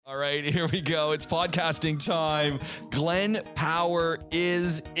All right, here we go. It's podcasting time. Glenn Power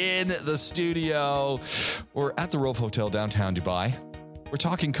is in the studio. We're at the Rove Hotel downtown Dubai. We're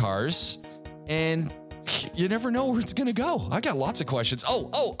talking cars, and you never know where it's going to go. I got lots of questions.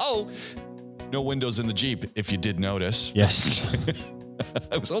 Oh. No windows in the Jeep, if you did notice. Yes.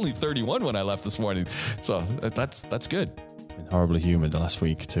 I was only 31 when I left this morning, so that's good. Been horribly humid the last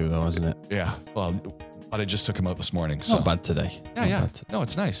week too, though, hasn't it? Yeah, well, but I just took him out this morning. So. Not bad today. Yeah. No,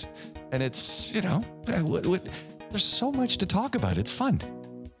 it's nice. And it's, there's so much to talk about. It's fun.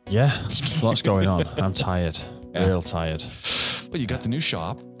 Yeah, lots going on. I'm tired. Yeah. Real tired. Well, you got the new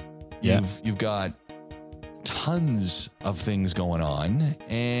shop. Yeah. You've got tons of things going on.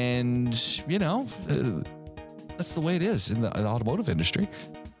 And, that's the way it is in the automotive industry.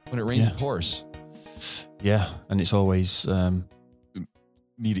 When it rains, it pours. Yeah, and it's always...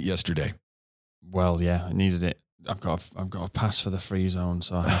 Need it yesterday. Well, yeah, I needed it. I've got a pass for the free zone,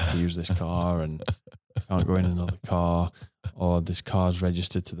 so I have to use this car and can't go in another car, or this car's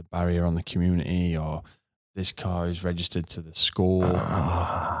registered to the barrier on the community, or this car is registered to the school.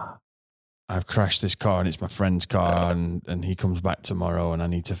 I've crashed this car and it's my friend's car, and he comes back tomorrow and I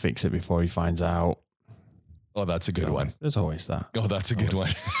need to fix it before he finds out. Oh, that's a good one. There's always that. Oh, that's a good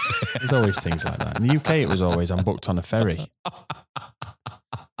one. There's always things like that. In the UK, it was always, I'm booked on a ferry.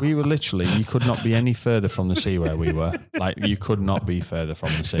 We were literally, you could not be any further from the sea where we were. Like, you could not be further from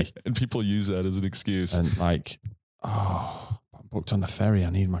the sea. And people use that as an excuse. And like, I'm booked on a ferry. I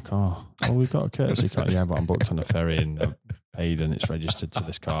need my car. Oh, we've got a courtesy car. Yeah, but I'm booked on a ferry and I've paid and it's registered to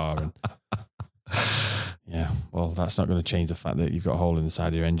this car. And yeah, well, that's not going to change the fact that you've got a hole in the side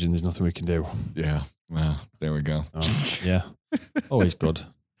of your engine. There's nothing we can do. Yeah. Well, there we go. Yeah. Always good.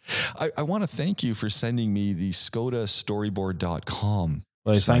 I want to thank you for sending me the ScodaStoryboard.com.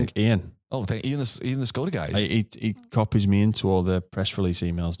 Well, thank Ian. Oh, thank Ian, the Skoda guys. He copies me into all the press release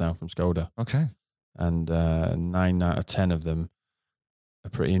emails now from Skoda. Okay. And 9 out of 10 of them are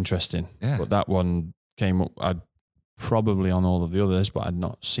pretty interesting. Yeah. But that one came up, I'd probably on all of the others, but I'd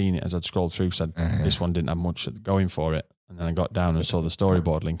not seen it as I'd scrolled through, said this one didn't have much going for it. And then I got down and saw the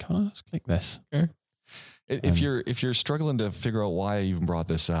storyboard link. Oh, let's click this. Okay. If you're struggling to figure out why I even brought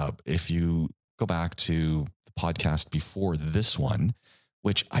this up, if you go back to the podcast before this one,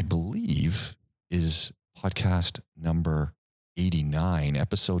 which I believe is podcast number 89,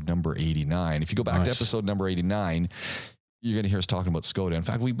 episode number 89. If you go back to episode number 89, you're going to hear us talking about Skoda. In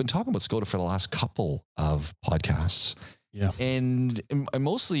fact, we've been talking about Skoda for the last couple of podcasts. Yeah. And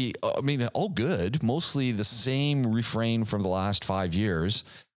mostly, all good, mostly the same refrain from the last 5 years.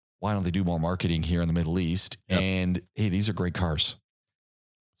 Why don't they do more marketing here in the Middle East? Yep. And hey, these are great cars.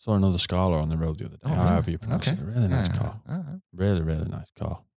 Saw another Scala on the road the other day. Oh, really? However you pronounce it. A really nice car. Really, really nice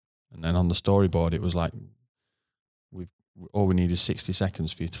car. And then on the storyboard, it was like, all we need is 60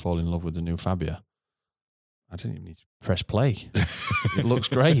 seconds for you to fall in love with the new Fabia. I didn't even need to press play. It looks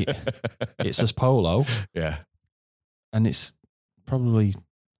great. It's a Polo. Yeah. And it's probably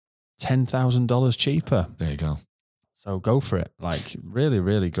 $10,000 cheaper. There you go. So go for it. Like, really,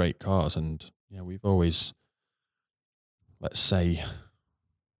 really great cars. And yeah, we've always, let's say,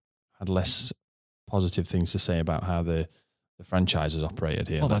 had less positive things to say about how the franchises operated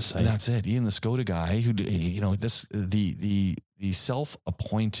here. Well, that's it. Ian, the Skoda guy, who the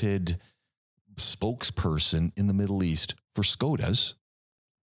self-appointed spokesperson in the Middle East for Skodas.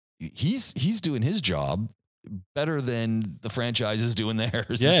 He's doing his job better than the franchises doing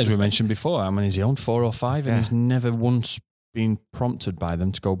theirs. Yeah, as we mentioned before, I mean, he's owned 4 or 5, and he's never once been prompted by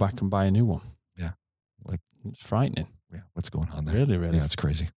them to go back and buy a new one. Yeah, like it's frightening. Yeah, what's going on there? Really, really. Yeah, it's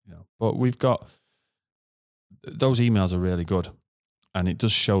crazy. Yeah, but we've got those emails are really good, and it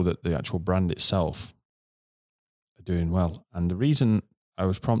does show that the actual brand itself are doing well. And the reason I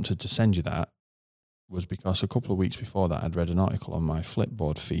was prompted to send you that was because a couple of weeks before that, I'd read an article on my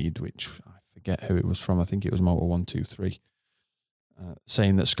Flipboard feed, which I forget who it was from. I think it was Motor 123,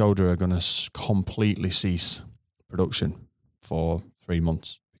 saying that Skoda are going to completely cease production for 3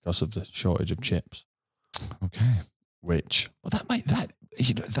 months because of the shortage of chips. Okay. Which, well, that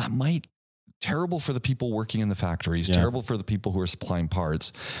might terrible for the people working in the factories, terrible for the people who are supplying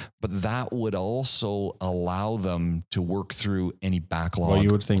parts, but that would also allow them to work through any backlog. Well, you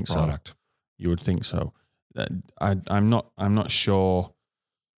would think product. So. You would think so. I'm not sure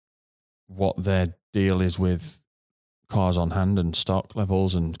what their deal is with cars on hand and stock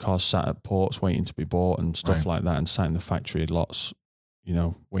levels and cars sat at ports waiting to be bought and stuff like that, and sat in the factory lots,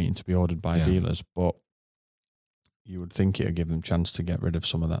 waiting to be ordered by dealers. But you would think it would give them a chance to get rid of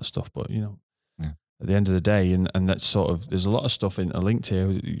some of that stuff. But, at the end of the day, and that's sort of, there's a lot of stuff linked here.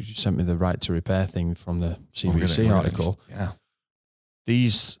 You sent me the right to repair thing from the CBC article. Yeah.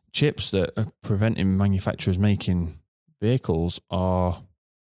 these chips that are preventing manufacturers making vehicles are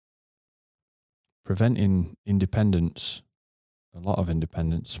preventing independents, a lot of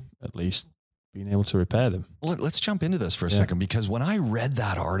independents at least, being able to repair them. Well, let's jump into this for a second, because when I read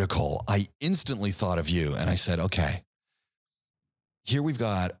that article, I instantly thought of you, and I said, okay, here we've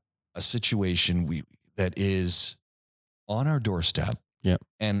got a situation that is on our doorstep. Yeah.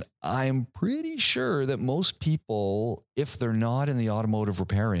 And I'm pretty sure that most people, if they're not in the automotive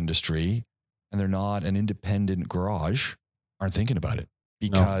repair industry and they're not an independent garage, aren't thinking about it,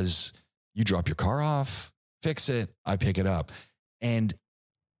 because you drop your car off, fix it, I pick it up. And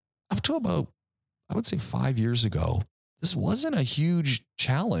up to about, I would say 5 years ago, this wasn't a huge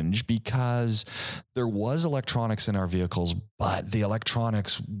challenge because there was electronics in our vehicles, but the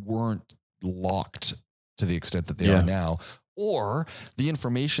electronics weren't locked to the extent that they are now. Or the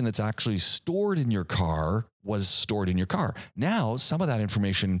information that's actually stored in your car was stored in your car. Now, some of that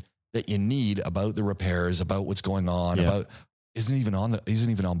information that you need about the repairs, about what's going on, about isn't even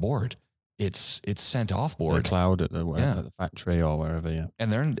on board. It's sent off board. The cloud at the factory or wherever. Yeah.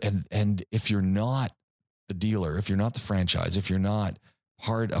 And if you're not the dealer, if you're not the franchise, if you're not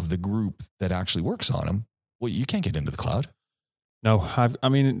part of the group that actually works on them, well, you can't get into the cloud. No, I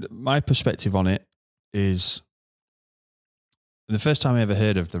mean, my perspective on it is, the first time I ever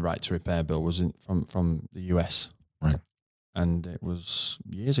heard of the right to repair bill was from the US. Right. And it was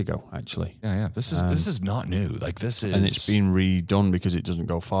years ago, actually. Yeah. This is not new. Like, this is, and it's been redone because it doesn't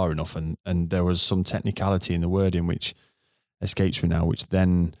go far enough. And there was some technicality in the wording which escapes me now, which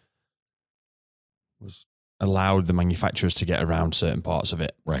then was allowed the manufacturers to get around certain parts of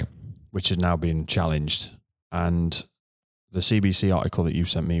it. Right. Which has now been challenged. And the CBC article that you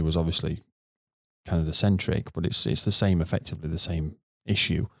sent me was obviously kind of the centric, but it's the same, effectively the same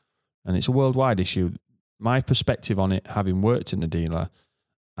issue. And it's a worldwide issue. My perspective on it, having worked in a dealer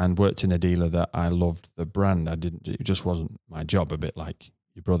and worked in a dealer that I loved the brand, it just wasn't my job, a bit like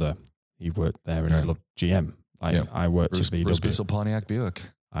your brother. He worked there and I loved GM. I worked at VW. Bruce Bissell, Pontiac Buick.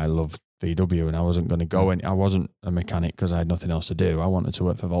 I loved VW and I wasn't going to go in. I wasn't a mechanic because I had nothing else to do. I wanted to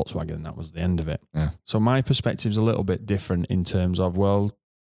work for Volkswagen and that was the end of it. Yeah. So my perspective's a little bit different in terms of, well,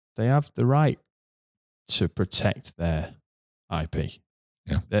 they have the right to protect their IP.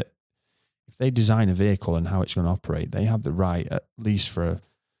 Yeah. That if they design a vehicle and how it's going to operate, they have the right, at least for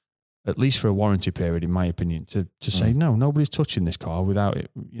a warranty period, in my opinion, to say, no, nobody's touching this car without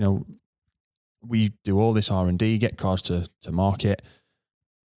it. You know, we do all this R&D, get cars to market,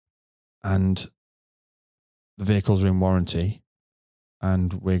 and the vehicles are in warranty,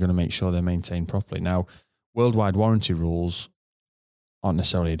 and we're going to make sure they're maintained properly. Now, worldwide warranty rules aren't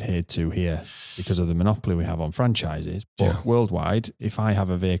necessarily adhered to here because of the monopoly we have on franchises. But worldwide, if I have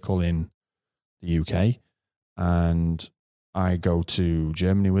a vehicle in the UK and I go to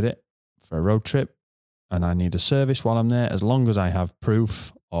Germany with it for a road trip and I need a service while I'm there, as long as I have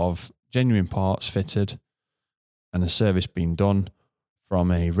proof of genuine parts fitted and a service being done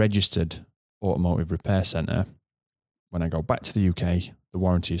from a registered automotive repair centre, when I go back to the UK, the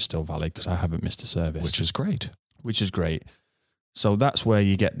warranty is still valid because I haven't missed a service. Which is great. So that's where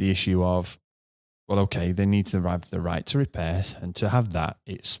you get the issue of, well, okay, they need to have the right to repair, and to have that,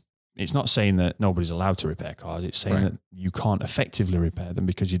 it's not saying that nobody's allowed to repair cars. It's saying that you can't effectively repair them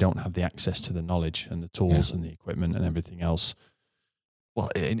because you don't have the access to the knowledge and the tools and the equipment and everything else. Well,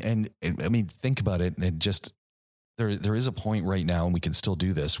 and I mean, think about it, and just there is a point right now, and we can still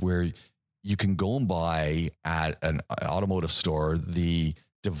do this, where you can go and buy at an automotive store the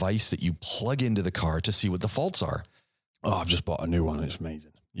device that you plug into the car to see what the faults are. Oh, I've just bought a new one. It's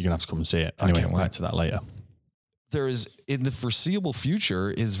amazing. You're going to have to come and see it. Anyway, we'll back to that later. There is, in the foreseeable future,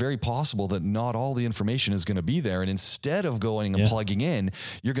 is very possible that not all the information is going to be there. And instead of going and plugging in,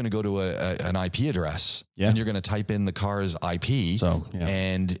 you're going to go to an IP address and you're going to type in the car's IP.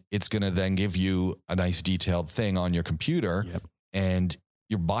 And it's going to then give you a nice detailed thing on your computer. And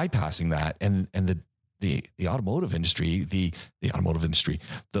you're bypassing that. And the automotive industry,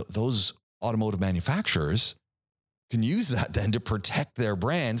 those automotive manufacturers can use that then to protect their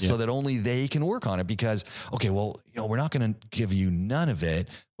brands so that only they can work on it, because, okay, well, we're not going to give you none of it,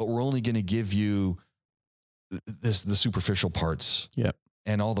 but we're only going to give you the superficial parts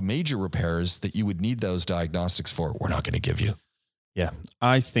and all the major repairs that you would need those diagnostics for. We're not going to give you. Yeah.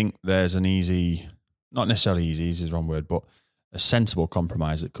 I think there's an easy, not necessarily easy is the wrong word, but a sensible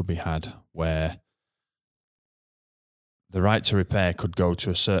compromise that could be had where the right to repair could go to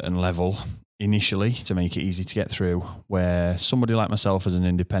a certain level initially to make it easy to get through, where somebody like myself as an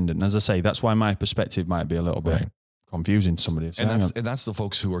independent, and as I say, that's why my perspective might be a little bit confusing to somebody. So and that's the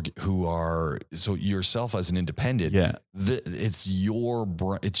folks who are so yourself as an independent. Yeah, it's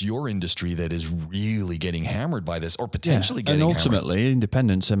your industry that is really getting hammered by this, or potentially getting. And ultimately,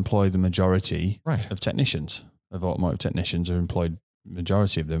 independents employ the majority of technicians, of automotive technicians are employed.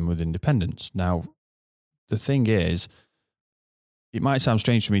 Majority of them with independents. Now, the thing is, it might sound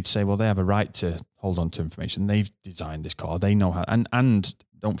strange for me to say, well, they have a right to hold on to information. They've designed this car. They know how. And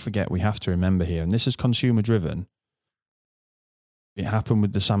don't forget, we have to remember here, and this is consumer driven. It happened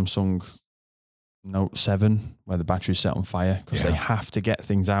with the Samsung Note 7, where the battery's set on fire because they have to get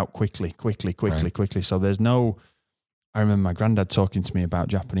things out quickly. So there's no. I remember my granddad talking to me about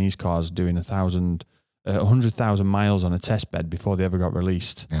Japanese cars doing 100,000 miles on a test bed before they ever got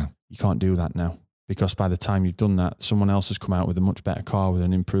released. Yeah. You can't do that now. Because by the time you've done that, someone else has come out with a much better car with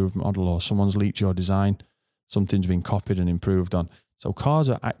an improved model, or someone's leaked your design, something's been copied and improved on. So cars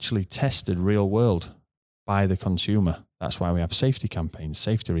are actually tested real world by the consumer. That's why we have safety campaigns,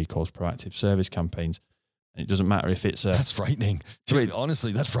 safety recalls, proactive service campaigns. And it doesn't matter if it's That's frightening. Dude,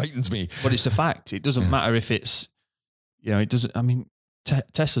 honestly, that frightens me. But it's a fact. It doesn't matter if it's, it doesn't, I mean,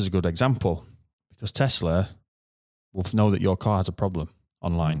 Tesla's a good example, because Tesla will know that your car has a problem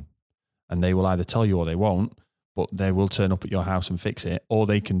online. And they will either tell you or they won't, but they will turn up at your house and fix it, or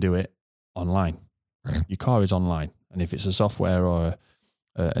they can do it online. Right. Your car is online. And if it's a software or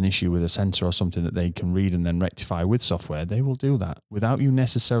an issue with a sensor or something that they can read and then rectify with software, they will do that without you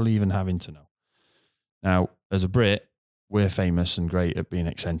necessarily even having to know. Now, as a Brit, we're famous and great at being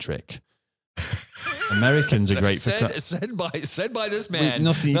eccentric. Americans are great said by this man.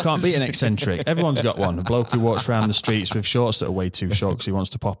 You can't beat an eccentric. Everyone's got one. A bloke who walks around the streets with shorts that are way too short because he wants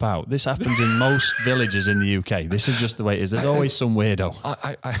to pop out. This happens in most villages in the UK. This is just the way it is. There's always some weirdo.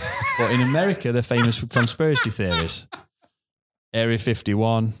 But in America, they're famous for conspiracy theories. Area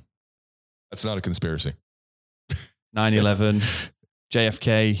 51. That's not a conspiracy. 9/11.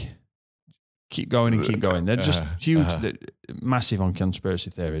 JFK. Keep going and keep going. They're just huge, massive on conspiracy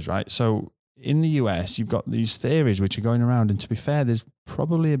theories, right? So in the US, you've got these theories which are going around, and to be fair, there's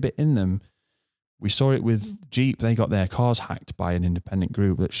probably a bit in them. We saw it with Jeep. They got their cars hacked by an independent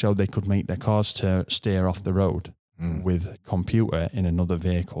group that showed they could make their cars steer off the road with a computer in another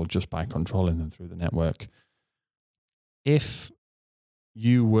vehicle just by controlling them through the network. If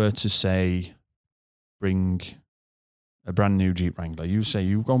you were to say, bring a brand new Jeep Wrangler, you say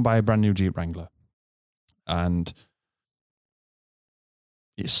you go and buy a brand new Jeep Wrangler and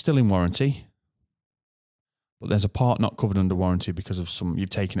it's still in warranty, but there's a part not covered under warranty because of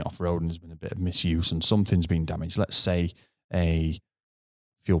you've taken it off road and there's been a bit of misuse and something's been damaged. Let's say a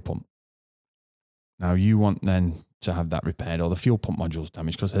fuel pump. Now you want then to have that repaired, or the fuel pump module's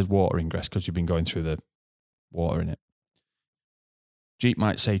damaged because there's water ingress because you've been going through the water in it. Jeep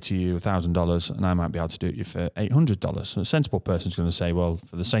might say to you $1,000 and I might be able to do it for $800. So a sensible person's going to say, well,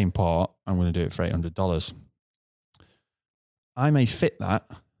 for the same part, I'm going to do it for $800. I may fit that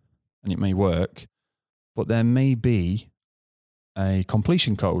and it may work, but there may be a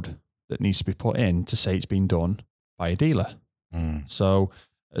completion code that needs to be put in to say it's been done by a dealer. So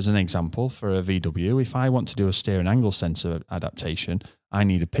as an example, for a VW, if I want to do a steering angle sensor adaptation, I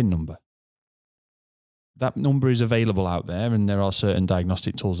need a PIN number. That number is available out there, and there are certain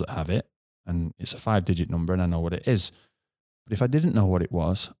diagnostic tools that have it, and it's a 5-digit number and I know what it is. But if I didn't know what it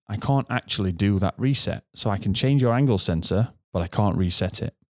was, I can't actually do that reset. So I can change your angle sensor, but I can't reset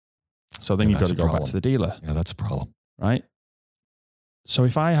it. So then you've got to go back to the dealer. Yeah, that's a problem. Right? So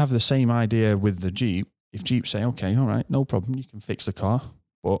if I have the same idea with the Jeep, if Jeep say, okay, all right, no problem, you can fix the car,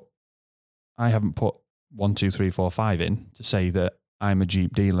 but I haven't put 1, 2, 3, 4, 5 in to say that I'm a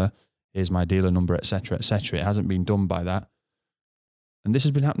Jeep dealer, here's my dealer number, etc., etc. It hasn't been done by that. And this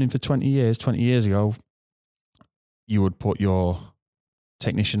has been happening for 20 years. 20 years ago, you would put your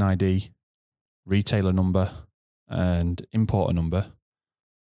technician ID, retailer number, and importer number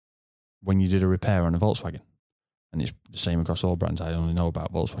when you did a repair on a Volkswagen. And it's the same across all brands. I only know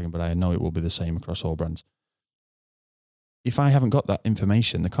about Volkswagen, but I know it will be the same across all brands. If I haven't got that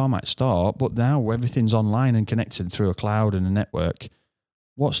information, the car might start, but now everything's online and connected through a cloud and a network.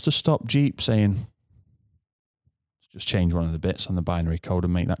 What's to stop Jeep saying, let's just change one of the bits on the binary code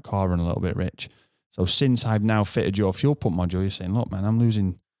and make that car run a little bit rich? So since I've now fitted your fuel pump module, you're saying, look, man, I'm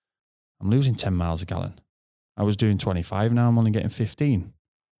losing 10 miles a gallon. I was doing 25, now I'm only getting 15.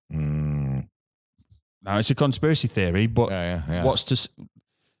 Now, it's a conspiracy theory, but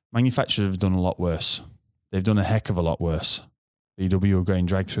manufacturers have done a lot worse. They've done a heck of a lot worse. VW are getting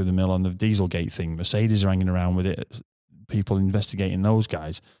dragged through the mill on the Dieselgate thing. Mercedes are hanging around with it. People investigating those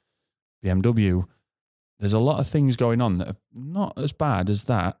guys. BMW, there's a lot of things going on that are not as bad as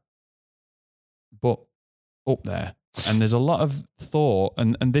that, but up there. And there's a lot of thought,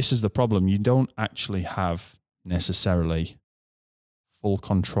 and this is the problem. You don't actually have necessarily full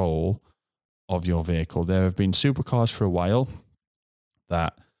control of your vehicle. There have been supercars for a while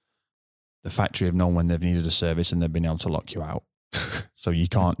that the factory have known when they've needed a service and they've been able to lock you out. So you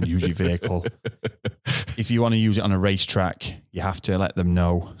can't use your vehicle. If you want to use it on a racetrack, you have to let them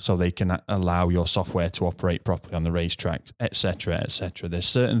know so they can allow your software to operate properly on the racetrack, et cetera, et cetera. There's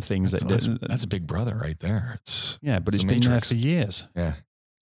certain things that's a big brother right there. It's been there for years. Yeah.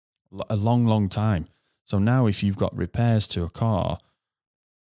 A long, long time. So now if you've got repairs to a car,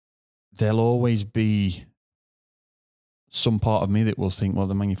 there'll always be some part of me that will think, well,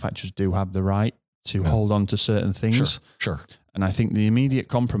 the manufacturers do have the right to hold on to certain things. Sure. And I think the immediate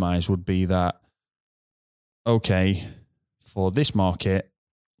compromise would be that, okay, for this market,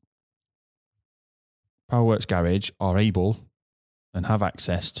 PowerWorks Garage are able and have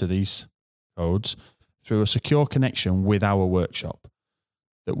access to these codes through a secure connection with our workshop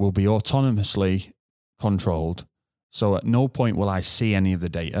that will be autonomously controlled. So at no point will I see any of the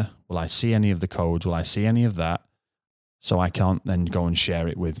data, will I see any of the codes, will I see any of that, so I can't then go and share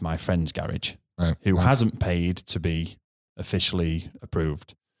it with my friend's garage who hasn't paid to be officially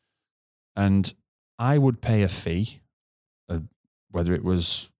approved. And I would pay a fee, whether it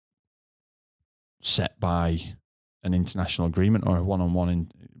was set by an international agreement or a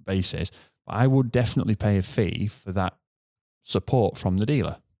one-on-one basis, but I would definitely pay a fee for that support from the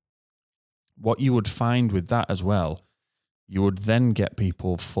dealer. What you would find with that as well, you would then get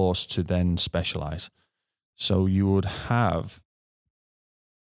people forced to then specialize. So you would have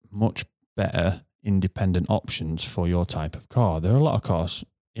much better independent options for your type of car. There are a lot of cars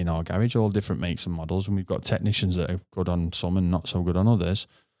in our garage, all different makes and models, and we've got technicians that are good on some and not so good on others.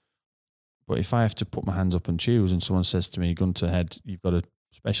 But if I have to put my hands up and choose and someone says to me, gun to head, you've got to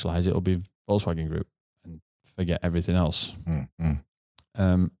specialize, it'll be Volkswagen Group and forget everything else.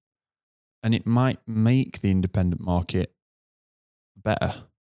 Mm-hmm. And it might make the independent market better,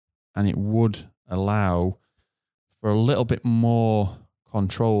 and it would allow for a little bit more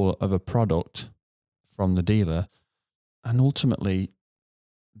control of a product from the dealer. And ultimately,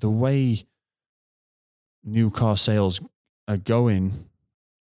 the way new car sales are going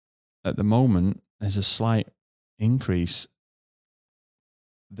at the moment, there's a slight increase.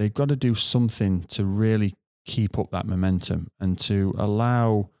 They've got to do something to really keep up that momentum and to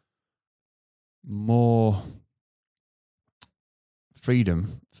allow more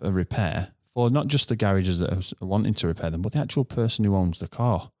freedom for repair for not just the garages that are wanting to repair them, but the actual person who owns the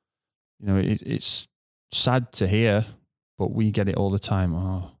car. You know, it's sad to hear, but we get it all the time.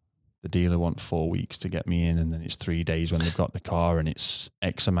 Oh, the dealer wants 4 weeks to get me in, and then it's 3 days when they've got the car, and it's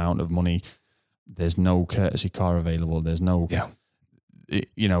X amount of money. There's no courtesy car available. There's no,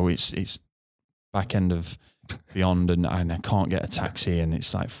 it's back end of beyond, and I can't get a taxi, and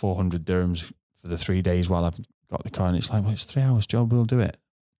it's like 400 dirhams for the 3 days while I've got the car, and it's like, well, it's 3 hours job, we'll do it.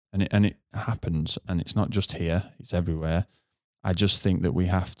 And it happens, and it's not just here, it's everywhere. I just think that we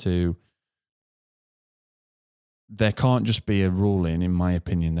have to, there can't just be a ruling, in my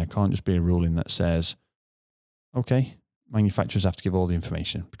opinion, there can't just be a ruling that says, okay, manufacturers have to give all the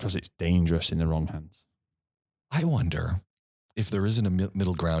information because it's dangerous in the wrong hands. I wonder if there isn't a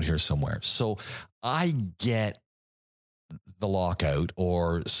middle ground here somewhere. So I get the lockout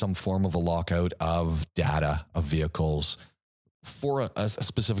or some form of a lockout of data of vehicles for a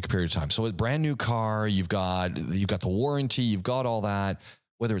specific period of time. So a brand new car, you've got the warranty, you've got all that,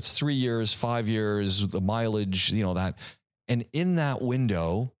 whether it's 3 years, 5 years, the mileage, that. And in that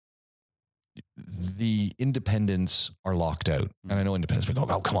window, the independents are locked out. And I know independents will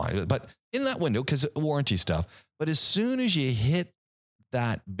go, oh, come on. But in that window, because warranty stuff, but as soon as you hit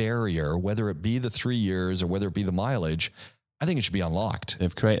that barrier, whether it be the 3 years or whether it be the mileage, I think it should be unlocked.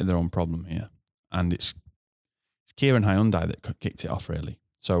 They've created their own problem here. And it's Kia and Hyundai that kicked it off, really.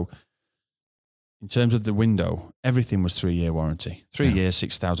 So in terms of the window, everything was 3 year warranty. 3 years,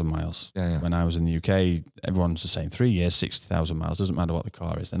 6,000 miles. Yeah. When I was in the UK, everyone's the same. 3 years, 60,000 miles. Doesn't matter what the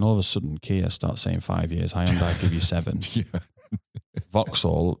car is. Then all of a sudden, Kia starts saying 5 years. Hyundai give you 7.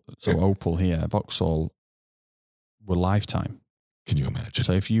 Vauxhall, so Opel here, Vauxhall were lifetime. Can you imagine?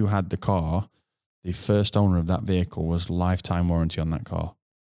 So if you had the car, the first owner of that vehicle was lifetime warranty on that car.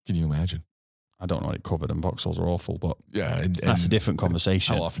 Can you imagine? I don't know what it covered, and Vauxhalls are awful, but and that's a different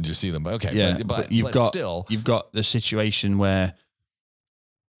conversation. How often do you see them? Okay, yeah, but you've got the situation where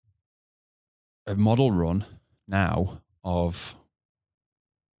a model run now of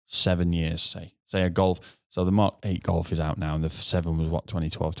 7 years, say a Golf. So the Mark 8 Golf is out now, and the 7 was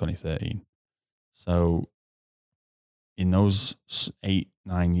 2012, 2013. So in those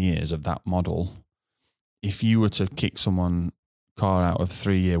 8-9 years of that model, if you were to kick someone car out of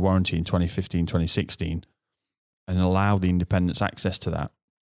 3-year warranty in 2015, 2016 and allow the independents access to that,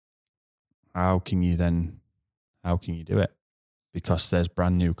 how can you do it? Because there's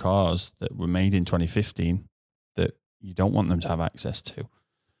brand new cars that were made in 2015 that you don't want them to have access to.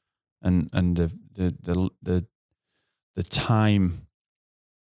 And the time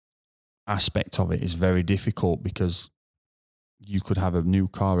aspect of it is very difficult, because you could have a new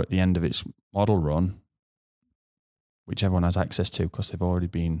car at the end of its model run, which everyone has access to because they've already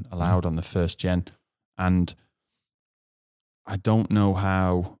been allowed on the first gen. And I don't know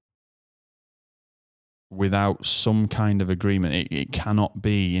how, without some kind of agreement, it cannot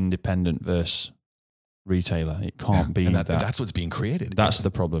be independent versus retailer. It can't be that. That's what's being created. That's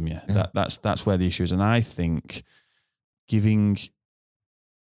the problem. Yeah. That's where the issue is. And I think giving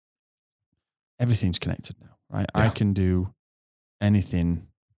everything's connected now, right? Yeah. I can do anything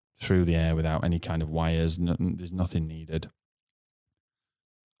through the air without any kind of wires. There's nothing needed.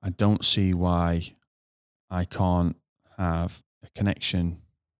 I don't see why I can't have a connection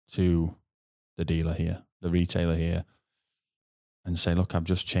to the dealer here, the retailer here, and say, look, I've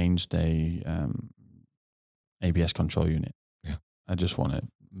just changed a ABS control unit. Yeah. I just want to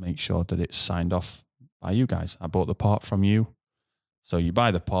make sure that it's signed off by you guys. I bought the part from you. So you buy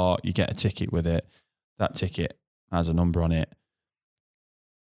the part, you get a ticket with it. That ticket has a number on it.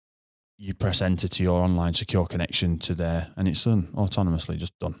 You press enter to your online secure connection to there, and it's done autonomously,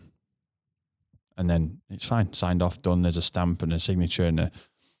 just done. And then it's fine, signed off, done. There's a stamp and a signature and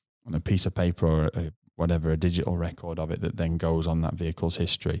on a piece of paper or a digital record of it that then goes on that vehicle's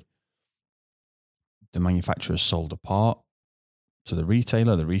history. The manufacturer has sold a part to the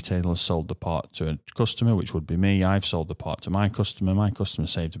retailer has sold the part to a customer, which would be me. I've sold the part to my customer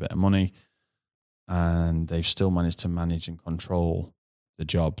saved a bit of money, and they've still managed to manage and control the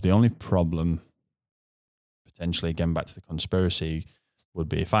job. The only problem, potentially, again back to the conspiracy, would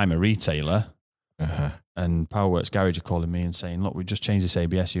be if I'm a retailer and PowerWorks Garage are calling me and saying, look, we just changed this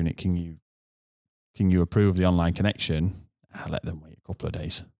ABS unit, can you approve the online connection? I let them wait a couple of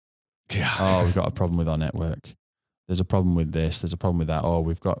days. Yeah. Oh, we've got a problem with our network. There's a problem with this. There's a problem with that. Oh,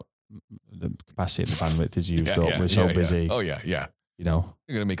 we've got the capacity of the bandwidth is used up. We're so busy. Oh, yeah. You know,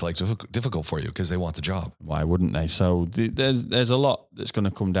 they're going to make life difficult for you because they want the job. Why wouldn't they? So there's a lot that's going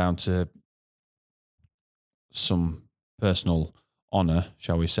to come down to some personal honor,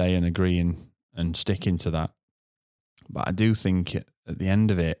 shall we say, and agreeing and sticking to that. But I do think at the end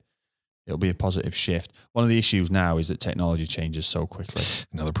of it, it'll be a positive shift. One of the issues now is that technology changes so quickly.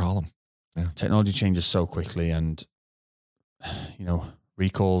 Another problem. Yeah. Technology changes so quickly, and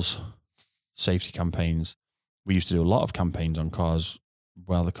recalls, safety campaigns. We used to do a lot of campaigns on cars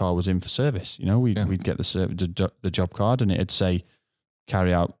while the car was in for service. We'd get the job card, and it'd say,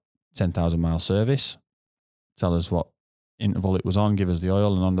 carry out 10,000 mile service, tell us what interval it was on, give us the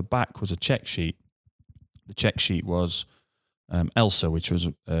oil, and on the back was a check sheet. The check sheet was ELSA, which was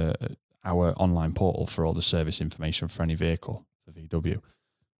our online portal for all the service information for any vehicle, for VW.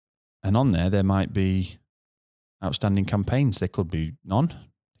 And on there might be outstanding campaigns. There could be none. There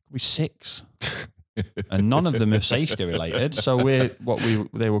could be 6. And none of them are safety related. So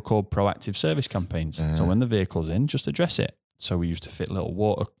they were called proactive service campaigns. So when the vehicle's in, just address it. So we used to fit little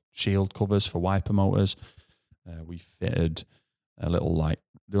water shield covers for wiper motors. We fitted a little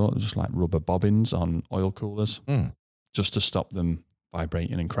just like rubber bobbins on oil coolers just to stop them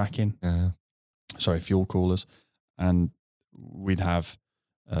vibrating and cracking. Fuel coolers. And we'd have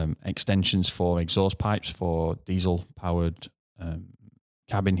extensions for exhaust pipes for diesel powered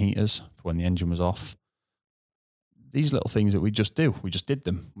cabin heaters for when the engine was off. These little things that we just did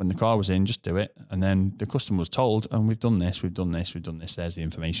them when the car was in, just do it. And then the customer was told, and we've done this. There's the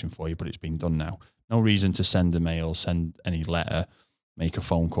information for you, but it's been done now. No reason to send a mail, send any letter, make a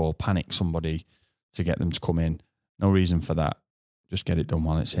phone call, panic somebody to get them to come in. No reason for that. Just get it done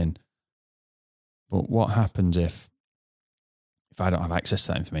while it's in. But what happens if I don't have access to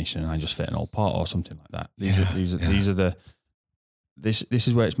that information and I just fit an old part or something like that? This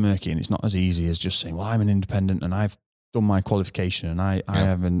is where it's murky, and it's not as easy as just saying, well, I'm an independent and I've done my qualification and I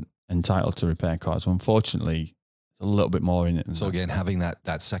am entitled to repair cars. So unfortunately, there's a little bit more in it. So again, having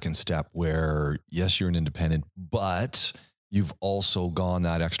that second step where, yes, you're an independent, but you've also gone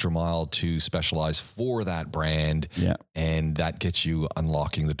that extra mile to specialize for that brand. Yeah. And that gets you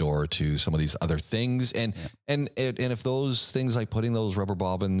unlocking the door to some of these other things. And if those things like putting those rubber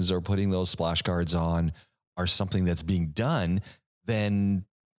bobbins or putting those splash guards on are something that's being done, then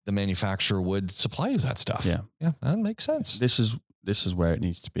the manufacturer would supply you that stuff. Yeah, that makes sense. This is where it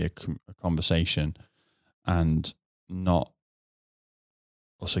needs to be a conversation, and not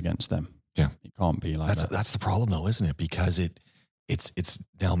us against them. Yeah. It can't be like that. That's the problem though, isn't it? Because it's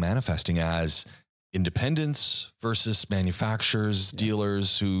now manifesting as independents versus manufacturers,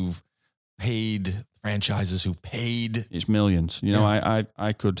 dealers who've paid, franchises who've paid. It's millions. You know,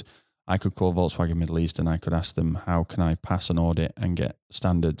 I could call Volkswagen Middle East and I could ask them, how can I pass an audit and get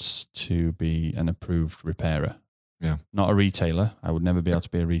standards to be an approved repairer? Yeah. Not a retailer. I would never be able to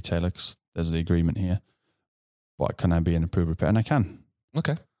be a retailer because there's the agreement here. But can I be an approved repairer? And I can.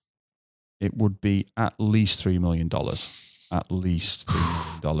 Okay. It would be at least $3 million. At least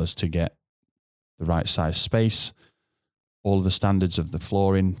 $3 million to get the right size space, all of the standards of the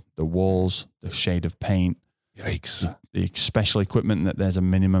flooring, the walls, the shade of paint. Yikes. The special equipment that there's a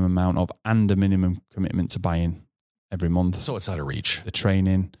minimum amount of and a minimum commitment to buy in every month. So it's out of reach. The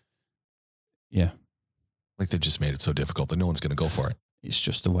training. Yeah. Like they've just made it so difficult that no one's going to go for it. It's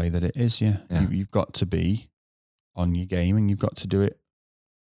just the way that it is, yeah. You've got to be on your game and you've got to do it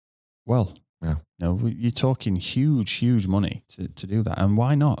well. Yeah. No, you're talking huge, huge money to do that. And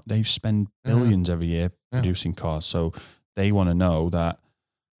why not? They spend billions every year producing cars. So they want to know that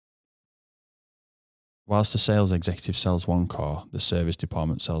whilst the sales executive sells one car, the service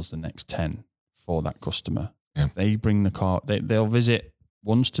department sells the next 10 for that customer. Yeah. They bring the car, they'll visit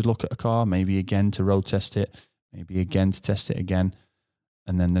once to look at a car, maybe again to road test it, maybe again to test it again.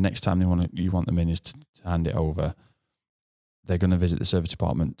 And then the next time you want them in is to hand it over. They're going to visit the service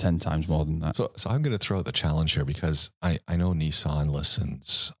department 10 times more than that. So I'm going to throw out the challenge here because I know Nissan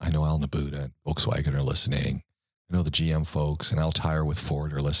listens. I know Al Nabuda and Volkswagen are listening. I know the GM folks and Altair with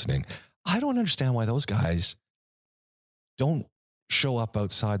Ford are listening. I don't understand why those guys don't show up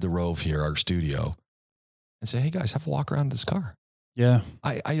outside the Rove here, our studio, and say, hey guys, have a walk around this car. Yeah.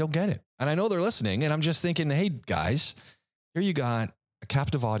 I don't get it. And I know they're listening and I'm just thinking, hey guys, here you got a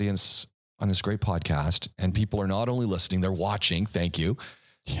captive audience on this great podcast and people are not only listening, they're watching. Thank you.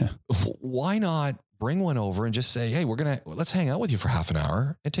 Yeah. Why not bring one over and just say, hey, let's hang out with you for half an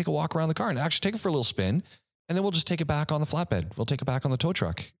hour and take a walk around the car and actually take it for a little spin. And then we'll just take it back on the flatbed. We'll take it back on the tow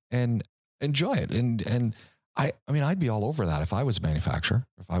truck and enjoy it. And I mean, I'd be all over that if I was a manufacturer,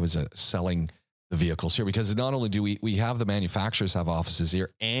 if I was selling the vehicles here, because not only do we have the manufacturers have offices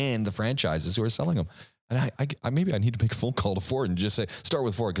here and the franchises who are selling them. And I maybe I need to make a phone call to Ford and just say, start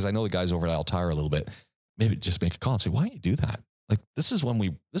with Ford, because I know the guys over at Altair a little bit. Maybe just make a call and say, why don't you do that? Like this is when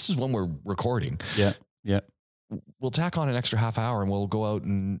we're recording. Yeah. Yeah. We'll tack on an extra half hour and we'll go out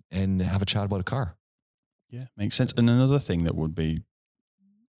and have a chat about a car. Yeah, makes sense. And another thing that would be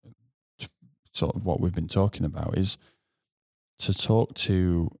sort of what we've been talking about is to talk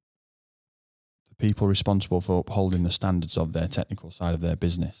to the people responsible for upholding the standards of their technical side of their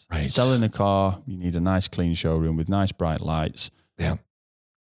business. Right. Selling a car, you need a nice clean showroom with nice bright lights. Yeah.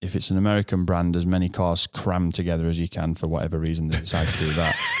 If it's an American brand, as many cars crammed together as you can for whatever reason they decide to do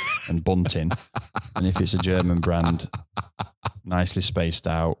that and bunting. And if it's a German brand, nicely spaced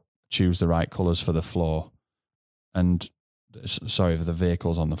out, choose the right colours for the floor for the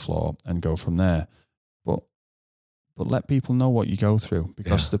vehicles on the floor and go from there. But let people know what you go through,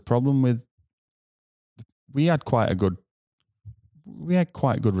 because the problem with, we had quite a good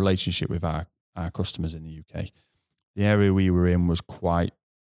relationship with our customers in the UK. The area we were in was quite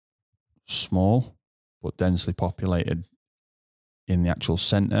small, but densely populated in the actual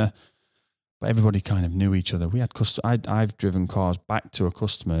centre. But everybody kind of knew each other. We had I've driven cars back to a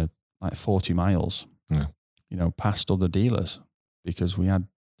customer like 40 miles, past other dealers, because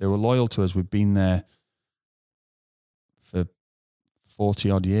they were loyal to us. We'd been there for 40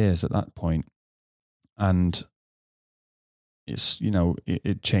 odd years at that point. And it's,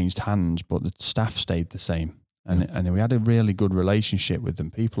 it changed hands, but the staff stayed the same. And we had a really good relationship with them.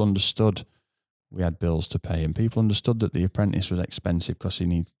 People understood we had bills to pay, and people understood that the apprentice was expensive because he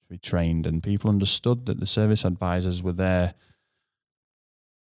needed to be trained, and people understood that the service advisors were there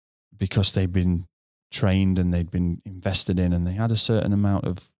because they'd been trained and they'd been invested in, and they had a certain amount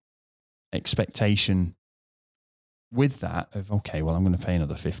of expectation with that of, okay, well, I'm going to pay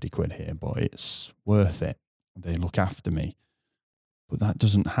another 50 quid here, but it's worth it. They look after me. But that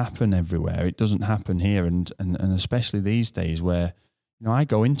doesn't happen everywhere. It doesn't happen here. And especially these days where, I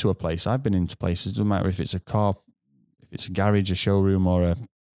go into a place, I've been into places, it doesn't matter if it's a car, if it's a garage, a showroom, or a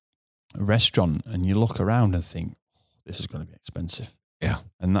restaurant, and you look around and think, this is going to be expensive. Yeah.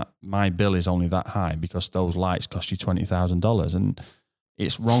 And that my bill is only that high because those lights cost you $20,000, and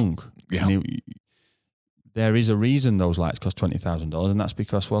it's wrong. Yeah. There is a reason those lights cost $20,000, and that's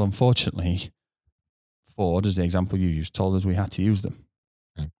because, well, unfortunately, Ford, as the example you used, told us we had to use them.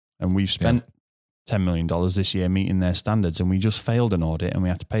 Okay. And we've spent $10 million this year meeting their standards, and we just failed an audit and we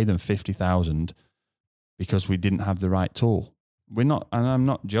had to pay them $50,000 because we didn't have the right tool. we're not, and I'm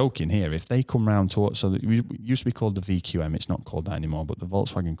not joking here. If they come round to us, so it used to be called the VQM, it's not called that anymore, but the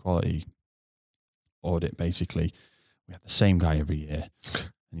Volkswagen Quality Audit, basically, we had the same guy every year,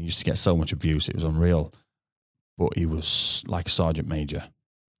 and he used to get so much abuse, it was unreal. But he was like a sergeant major.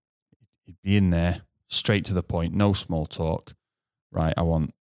 He'd be in there, straight to the point, no small talk. Right, I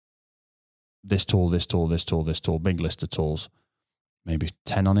want this tool, this tool, this tool, this tool, big list of tools, maybe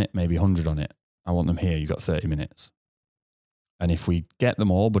 10 on it, maybe 100 on it. I want them here. You've got 30 minutes. And if we get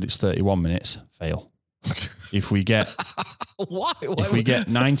them all, but it's 31 minutes, fail. If we get Why? if we get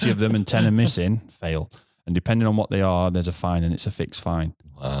 90 of them and 10 are missing, fail. And depending on what they are, there's a fine, and it's a fixed fine.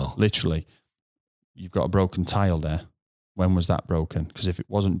 Wow. Literally, you've got a broken tile there. When was that broken? Because if it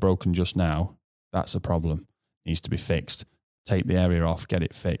wasn't broken just now, that's a problem. It needs to be fixed. Take the area off, get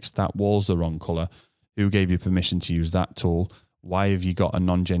it fixed. That wall's the wrong colour. Who gave you permission to use that tool? Why have you got a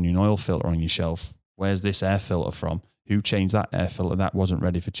non-genuine oil filter on your shelf? Where's this air filter from? Who changed that air filter? That wasn't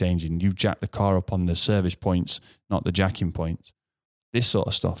ready for changing. You jacked the car up on the service points, not the jacking points. This sort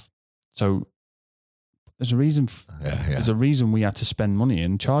of stuff. So there's a reason. There's a reason we had to spend money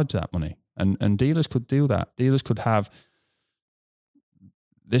and charge that money. And dealers could do that. Dealers could have.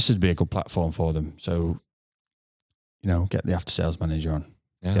 This would be a good platform for them. So, get the after sales manager on,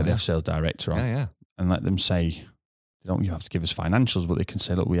 get the after sales director on, and let them say. You have to give us financials, but they can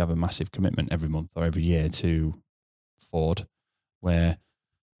say, look, we have a massive commitment every month or every year to Ford where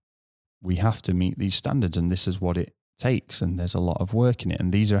we have to meet these standards and this is what it takes. And there's a lot of work in it.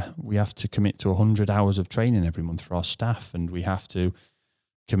 And we have to commit to 100 hours of training every month for our staff. And we have to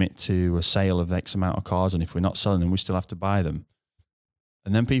commit to a sale of X amount of cars. And if we're not selling them, we still have to buy them.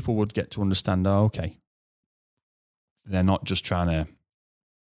 And then people would get to understand, okay, they're not just trying to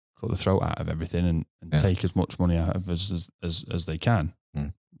cut the throat out of everything and take as much money out of us as they can.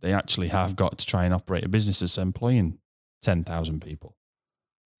 Mm. They actually have got to try and operate a business that's employing 10,000 people.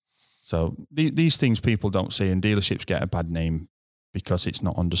 So these things people don't see, and dealerships get a bad name because it's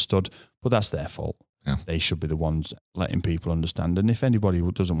not understood, but that's their fault. Yeah. They should be the ones letting people understand. And if anybody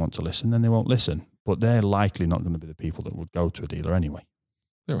doesn't want to listen, then they won't listen. But they're likely not going to be the people that would go to a dealer anyway.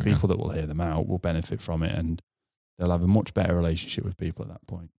 People that will hear them out will benefit from it, and they'll have a much better relationship with people at that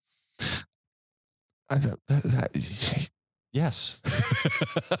point. Yes.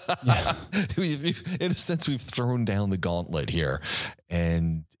 In a sense, we've thrown down the gauntlet here,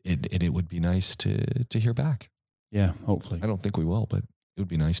 and it would be nice to hear back. Yeah, hopefully. I don't think we will, but it would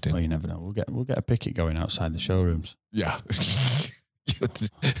be nice to. Well, you never know. We'll get a picket going outside the showrooms. Yeah.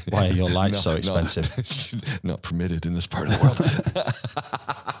 Why are your lights so expensive? Not permitted in this part of the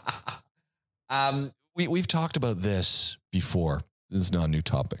world. We've talked about this before. This is not a new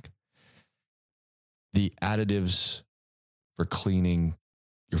topic. The additives for cleaning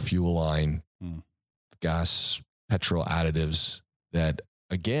your fuel line, gas, petrol additives that,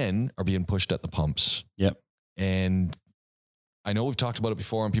 again, are being pushed at the pumps. Yep. And I know we've talked about it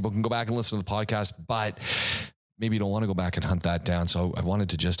before, and people can go back and listen to the podcast, but maybe you don't want to go back and hunt that down. So I wanted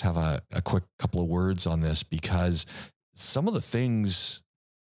to just have a quick couple of words on this, because some of the things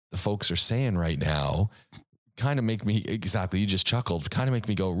the folks are saying right now kind of make me, exactly, you just chuckled, kind of make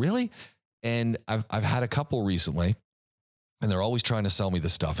me go, really? And I've had a couple recently, and they're always trying to sell me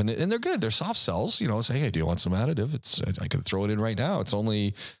this stuff, and they're good. They're soft sells, say, hey, do you want some additive? I could throw it in right now. It's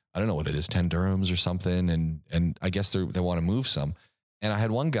only, I don't know what it is, 10 dirhams or something. And I guess they want to move some. And I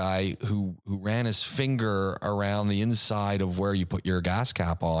had one guy who ran his finger around the inside of where you put your gas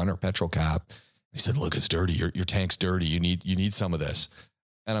cap on, or petrol cap. He said, look, it's dirty. Your tank's dirty. You need some of this.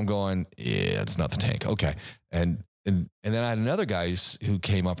 And I'm going, yeah, it's not the tank. Okay. And then I had another guy who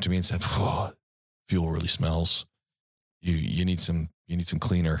came up to me and said, oh, fuel really smells. You need some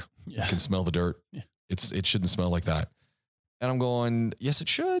cleaner. Yeah. You can smell the dirt. Yeah. It shouldn't smell like that. And I'm going, yes, it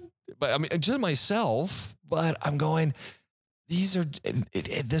should. But I mean, just myself, but I'm going,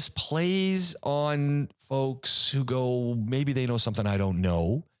 this plays on folks who go, maybe they know something I don't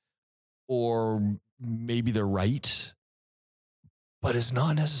know, or maybe they're right, but it's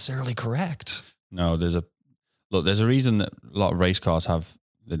not necessarily correct. No, there's a reason that a lot of race cars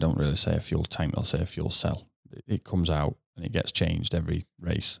they don't really say a fuel tank, they'll say a fuel cell. It comes out and it gets changed every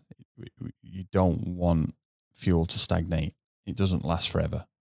race. You don't want fuel to stagnate. It doesn't last forever.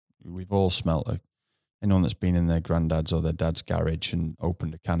 We've all smelt anyone that's been in their granddad's or their dad's garage and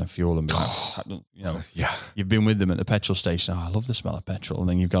opened a can of fuel and been like, yeah, you've been with them at the petrol station. Oh, I love the smell of petrol. And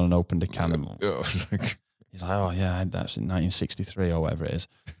then you've gone and opened a can and he's like, oh yeah, that's in 1963 or whatever it is.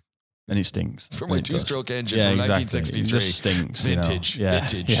 And it stinks. It's for my two-stroke engine from 1963. It just stinks. It's vintage.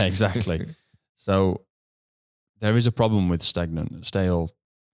 Vintage. Yeah, exactly. So there is a problem with stagnant, stale,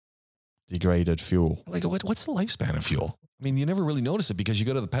 degraded fuel. Like, what's the lifespan of fuel? I mean, you never really notice it because you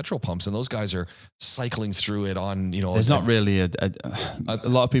go to the petrol pumps and those guys are cycling through it on, There's not really a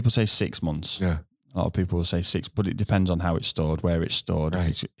lot of people say 6 months. Yeah. A lot of people will say 6, but it depends on how it's stored, where it's stored.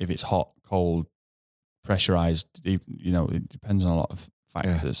 Right. If it's hot, cold, pressurized, it depends on a lot of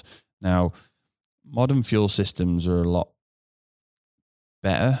factors. Now, modern fuel systems are a lot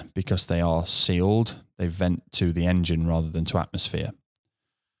better because they are sealed. They vent to the engine rather than to atmosphere.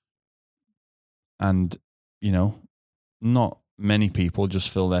 And, not many people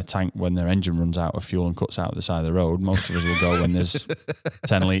just fill their tank when their engine runs out of fuel and cuts out the side of the road. Most of us will go when there's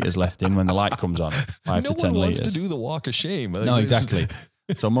 10 litres left in, when the light comes on, 5 to 10 litres. No one wants to do the walk of shame. No, exactly.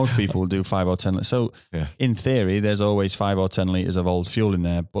 So most people will do 5 or 10 litres. So in theory, there's always 5 or 10 litres of old fuel in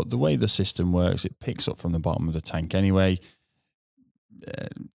there. But the way the system works, it picks up from the bottom of the tank anyway.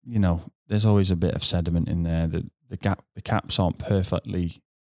 There's always a bit of sediment in there. The caps aren't perfectly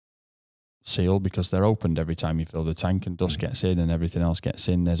sealed because they're opened every time you fill the tank, and dust gets in and everything else gets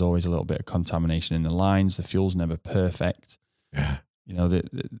in. There's always a little bit of contamination in the lines. The fuel's never perfect. Yeah.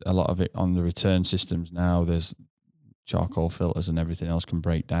 A lot of it on the return systems now, there's charcoal filters and everything else can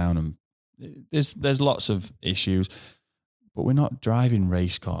break down, and there's lots of issues. But we're not driving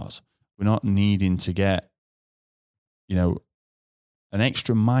race cars. We're not needing to get, an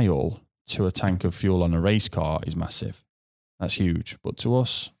extra mile to a tank of fuel on a race car is massive. That's huge. But to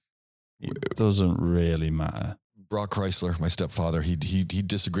us, it doesn't really matter. Brock Chrysler, my stepfather, he'd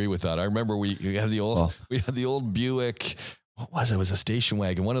disagree with that. I remember we had the old Buick. What was it? It was a station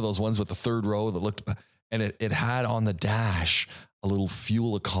wagon, one of those ones with the third row that looked, and it had on the dash a little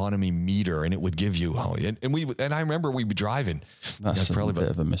fuel economy meter, and it would give you and I remember we'd be driving. That's probably a bit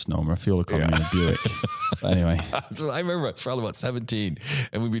of a misnomer. Fuel economy in a Buick. But anyway, so I remember it's probably about 17,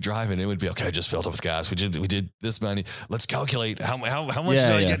 and we'd be driving. And it would be okay. I just filled up with gas. We did this many. Let's calculate how much did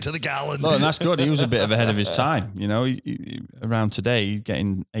I get to the gallon. Well, and that's good. He was a bit of ahead of his time. Around today,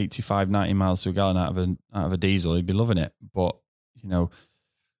 getting 85, 90 miles to a gallon out of a diesel, he'd be loving it. But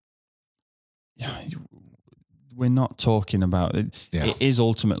we're not talking about it. Yeah. It is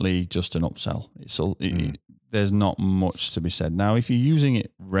ultimately just an upsell. There's not much to be said. Now, if you're using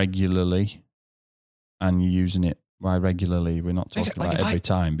it regularly, and you're using it by regularly, we're not talking about every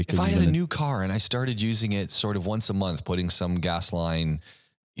time. Because if I had a new car and I started using it sort of once a month, putting some gas line,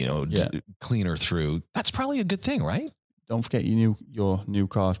 cleaner through, that's probably a good thing, right? Don't forget your new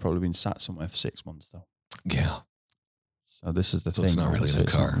car's probably been sat somewhere for 6 months though. Yeah. So this is the thing. It's not really a new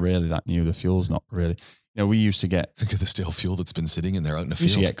car. It's not really that new. The fuel's not really. We used to get... Think of the stale fuel that's been sitting in there out in the field.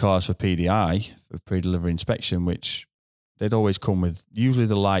 We used to get cars for PDI, for pre-delivery inspection, which they'd always come with usually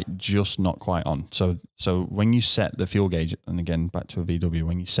the light just not quite on. So when you set the fuel gauge, and again, back to a VW,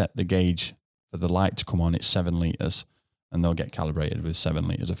 when you set the gauge for the light to come on, it's 7 litres, and they'll get calibrated with 7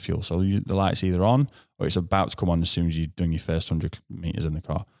 litres of fuel. So the light's either on or it's about to come on as soon as you've done your first 100 metres in the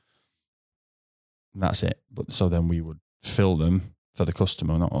car. And that's it. But so then we would fill them for the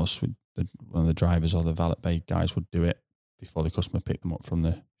customer, not us. One of the drivers or the valet bay guys would do it before the customer picked them up from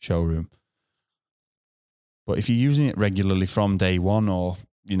the showroom. But if you're using it regularly from day one, or,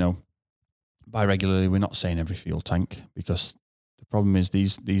 by regularly, we're not saying every fuel tank, because the problem is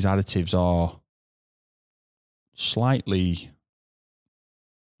these additives are slightly,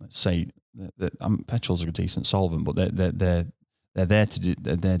 let's say, petrol's a decent solvent, but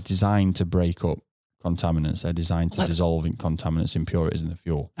they're designed to break up contaminants. They're designed to dissolve in contaminants, impurities in the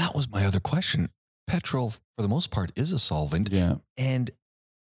fuel. That was my other question. Petrol, for the most part, is a solvent. Yeah. And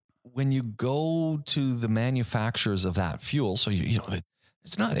when you go to the manufacturers of that fuel, so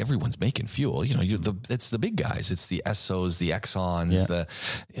it's not everyone's making fuel. It's the big guys. It's the Essos, the Exxons, the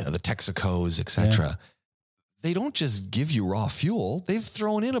Texacos, etc. Yeah. They don't just give you raw fuel. They've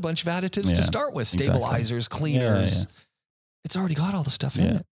thrown in a bunch of additives to start with, stabilizers, cleaners. Yeah. It's already got all the stuff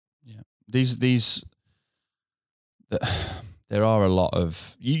in it. Yeah. There are a lot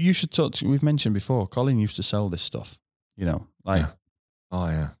of, you should talk to, we've mentioned before, Colin used to sell this stuff, Oh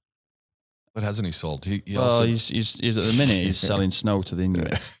yeah. What hasn't he sold? He's at the minute he's selling snow to the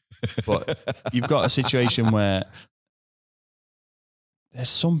Inuit. But you've got a situation where there's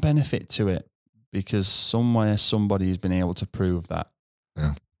some benefit to it, because somewhere somebody has been able to prove that.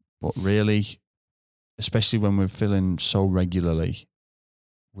 Yeah. But really, especially when we're filling so regularly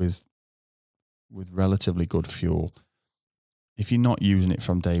with relatively good fuel, if you're not using it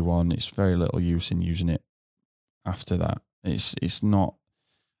from day one, it's very little use in using it after that. It's not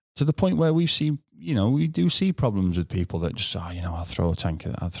to the point where we do see problems with people that just, I'll throw a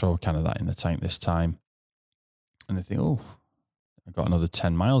can of that in the tank this time. And they think, I got another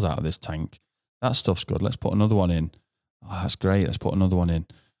 10 miles out of this tank. That stuff's good. Let's put another one in. Oh, that's great. Let's put another one in.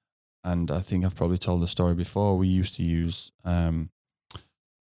 and I think I've probably told the story before. We used to use it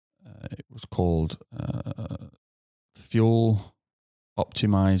was called fuel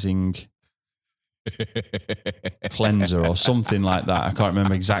optimizing cleanser or something like that. I can't remember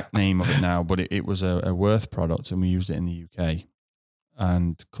the exact name of it now, but it was a Worth product, and we used it in the UK.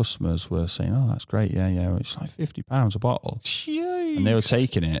 And customers were saying, "Oh, that's great, yeah, it's like £50 a bottle." Jeez. And they were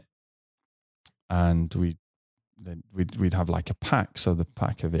taking it, and we'd have like a pack. So the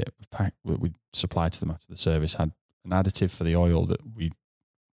pack we'd supply to them after the service had an additive for the oil that we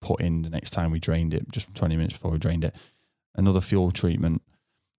put in the next time we drained it, just 20 minutes before we drained it. Another fuel treatment,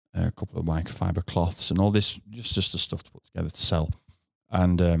 a couple of microfiber cloths, and all this just the stuff to put together to sell.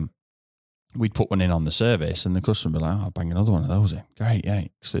 And we'd put one in on the service, and the customer would be like, "Oh, I'll bang another one of those in." Great, yeah.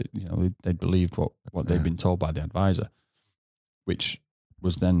 Because they'd believed what they'd been told by the advisor, which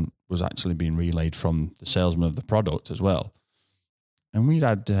was actually being relayed from the salesman of the product as well. And we'd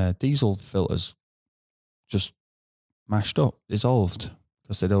had diesel filters just mashed up, dissolved,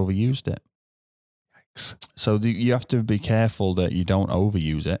 because they'd overused it. Yikes. So you have to be careful that you don't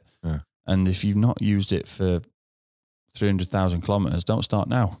overuse it. Yeah. And if you've not used it for 300,000 kilometers, don't start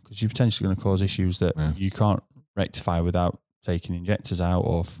now, because you're potentially going to cause issues that you can't rectify without taking injectors out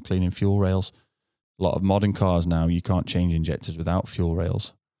or cleaning fuel rails. A lot of modern cars now, you can't change injectors without fuel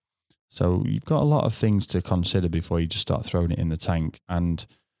rails. So you've got a lot of things to consider before you just start throwing it in the tank. And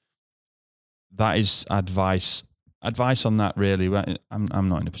that is advice on that, really. I'm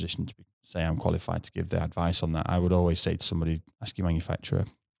not in a position to say I'm qualified to give the advice on that. I would always say to somebody, ask your manufacturer.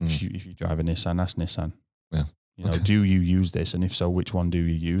 If you drive a Nissan, ask Nissan. Yeah. Do you use this? And if so, which one do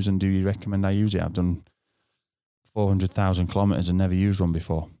you use? And do you recommend I use it? I've done 400,000 kilometers and never used one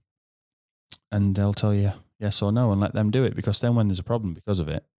before. And they'll tell you yes or no, and let them do it, because then when there's a problem because of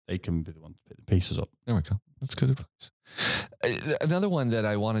it, they can be the one to pick the pieces up. There we go. That's good advice. Another one that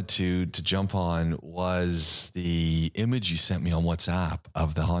I wanted to jump was the image you sent me on WhatsApp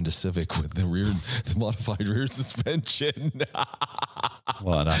of the Honda Civic with the modified rear suspension.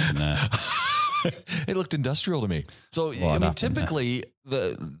 What happened there? It looked industrial to me. So, typically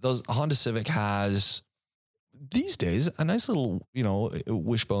those Honda Civic has these days a nice little,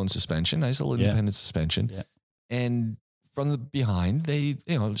 wishbone suspension, nice little independent suspension. Yeah. And from the behind, it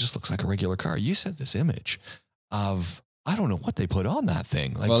just looks like a regular car. You sent this image of, I don't know what they put on that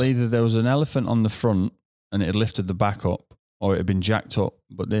thing. Well, either there was an elephant on the front and it had lifted the back up, or it had been jacked up,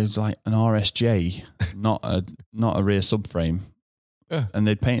 but there's like an RSJ, not a rear subframe. Yeah. And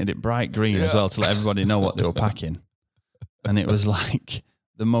they'd painted it bright green as well to let everybody know what they were packing. And it was like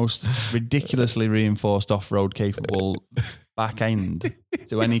the most ridiculously reinforced off-road capable back end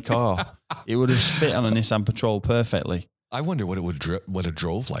to any car. It would have fit on a Nissan Patrol perfectly. I wonder what it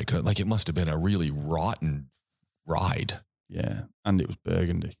drove like. Like, it must have been a really rotten ride. Yeah, and it was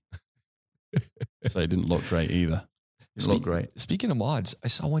burgundy. So it didn't look great either. It looked great. Speaking of mods, I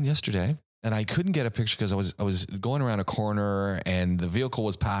saw one yesterday. And I couldn't get a picture because I was going around a corner and the vehicle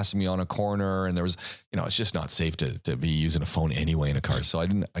was passing me on a corner, and there was, it's just not safe to be using a phone anyway in a car. So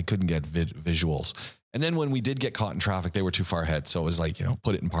I couldn't get visuals. And then when we did get caught in traffic, they were too far ahead. So it was like,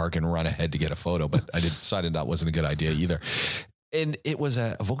 put it in park and run ahead to get a photo. But I decided that wasn't a good idea either. And it was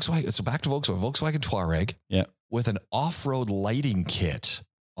a Volkswagen. So back to Volkswagen Touareg. Yeah. With an off-road lighting kit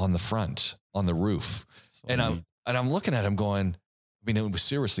on the front, on the roof. And I'm looking at him going, it was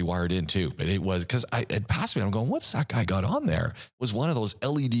seriously wired in too, but it was, because it passed me. I'm going, what's that guy got on there? It was one of those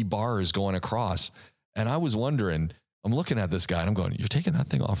LED bars going across. And I was wondering, I'm looking at this guy and I'm going, you're taking that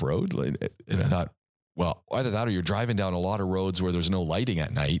thing off road? And I thought, well, either that or you're driving down a lot of roads where there's no lighting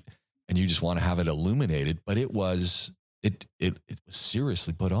at night and you just want to have it illuminated. But it was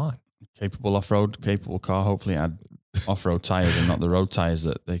seriously put on. Capable off-road, capable car. Hopefully it had off-road tires and not the road tires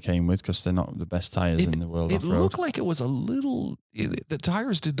that they came with, because they're not the best tires in the world off-road. It looked like it was a little, the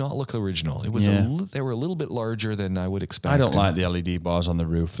tires did not look original. It was they were a little bit larger than I would expect. I don't like the LED bars on the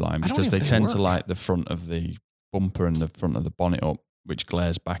roof line, because they tend to light the front of the bumper and the front of the bonnet up, which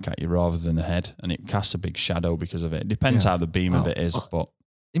glares back at you rather than the head, and it casts a big shadow because of it. It depends how the beam of it is, but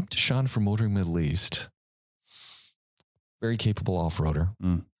Imtishan from Motoring Middle East, very capable off-roader.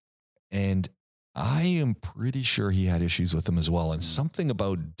 And I am pretty sure he had issues with them as well, and something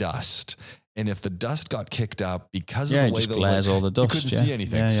about dust. And if the dust got kicked up because of the way those glares all the dust, you couldn't see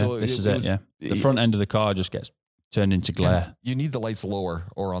anything. So this is it. The front end of the car just gets turned into glare. You need the lights lower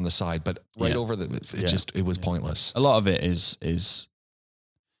or on the side, but right over it was pointless. A lot of it is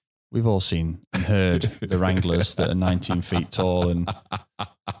we've all seen and heard the Wranglers that are 19 feet tall and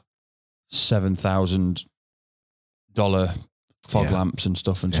 $7,000 fog lamps and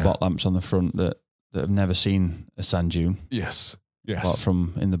stuff and spot lamps on the front that have never seen a sand dune. Yes. Yes. apart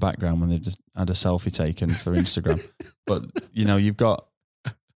from in the background when they just had a selfie taken for Instagram. But you've got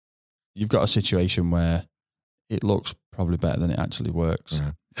a situation where it looks probably better than it actually works.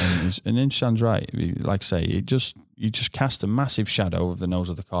 Yeah. And Inshan's right. Like I say, you just cast a massive shadow of the nose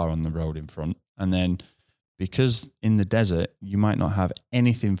of the car on the road in front, and then because in the desert you might not have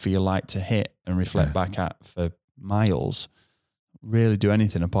anything for your light to hit and reflect back at for miles, really do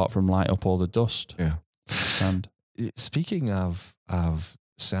anything apart from light up all the dust. Yeah. Sand. Speaking of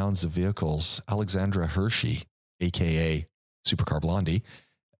sounds of vehicles, Alexandra Hershey, aka Supercar Blondie.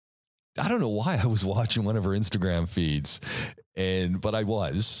 I don't know why I was watching one of her Instagram feeds, but I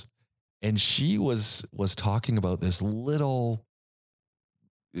was, and she was talking about this little,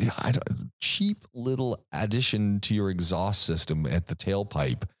 cheap little addition to your exhaust system at the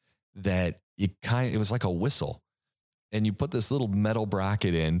tailpipe that it was like a whistle, and you put this little metal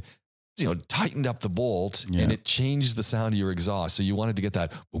bracket in, tightened up the bolt, and it changed the sound of your exhaust. So you wanted to get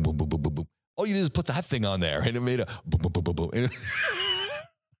that boom, boom, boom, boom, boom, boom. Oh, you just put that thing on there, and it made a boom, boom, boom, boom, boom.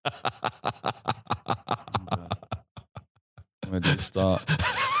 Where do you start?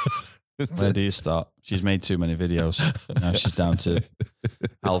 Where do you start? She's made too many videos. Now she's down to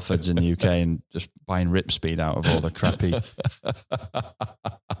Alfords in the UK and just buying rip speed out of all the crappy.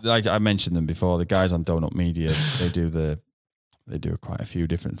 Like I mentioned them before, the guys on Donut Media, they do quite a few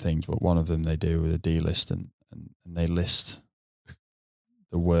different things, but one of them they do with a D-list and they list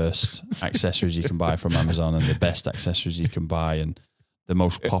the worst accessories you can buy from Amazon and the best accessories you can buy and the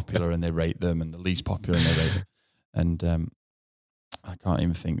most popular, and they rate them, and the least popular, and they rate them. And I can't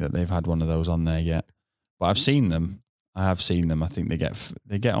even think that they've had one of those on there yet. But I've seen them. I have seen them. I think they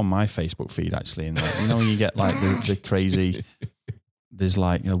get on my Facebook feed actually. And when you get like the crazy, there's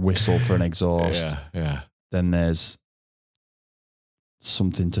like a whistle for an exhaust. Yeah. Then there's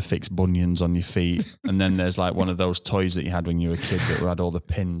something to fix bunions on your feet, and then there's like one of those toys that you had when you were a kid that had all the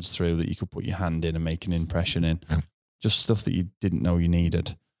pins through that you could put your hand in and make an impression in. Just stuff that you didn't know you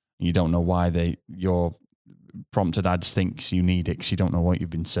needed. And you don't know why your prompted ads thinks you need it because you don't know what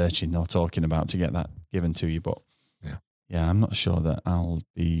you've been searching or talking about to get that given to you. But yeah, I'm not sure that I'll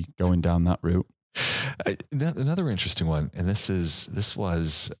be going down that route. Another interesting one, and this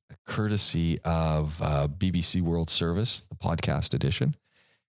was courtesy of BBC World Service, the podcast edition,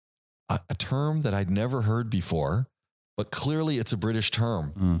 a term that I'd never heard before, but clearly it's a British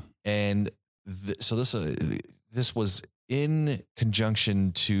term. And so this was in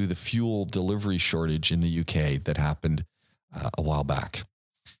conjunction to the fuel delivery shortage in the UK that happened a while back.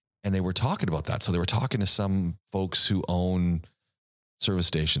 And they were talking about that. So they were talking to some folks who own service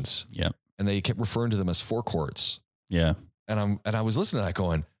stations. Yeah. And they kept referring to them as forecourts. Yeah. And I was listening to that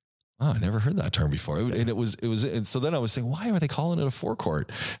going, oh, I never heard that term before. And so then I was saying, why are they calling it a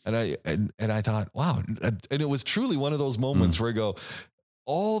forecourt? And I thought, wow. And it was truly one of those moments where I go,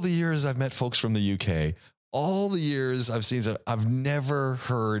 all the years I've met folks from the UK, all the years I've seen, I've never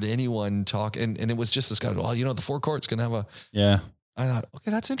heard anyone talk. And it was just this guy, well, the forecourt's going to have a. Yeah. I thought,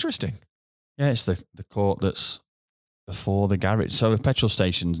 okay, that's interesting. Yeah, it's the court that's before the garage. So a petrol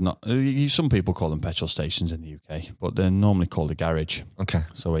station's not, some people call them petrol stations in the UK, but they're normally called a garage. Okay.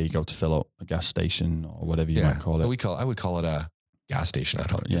 So where you go to fill up a gas station or whatever you might call it. I would call it a gas station. I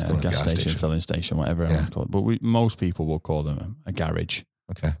don't a gas station, filling station, whatever I call it. But most people will call them a garage.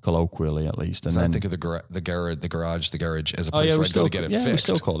 Okay. Colloquially, at least. And so then I think of the garage as a place where I go to get it fixed. We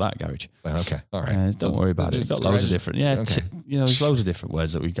still call that garage. Okay. All right. Don't worry about it. We've got loads of different, there's loads of different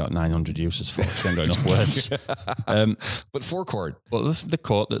words that we've got 900 uses for. We haven't got enough words. But forecourt. But this is the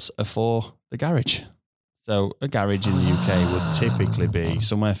court that's for the garage. So a garage in the UK would typically be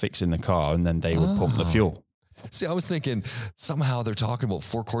somewhere fixing the car, and then they would pump the fuel. See, I was thinking somehow they're talking about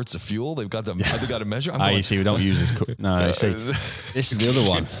 4 quarts of fuel. They've got to measure. You see, we don't use this. No, you see, this is the other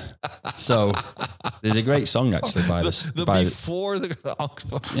one. So there's a great song actually by there's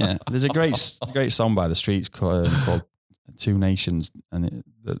a great song by The Streets called Two Nations, and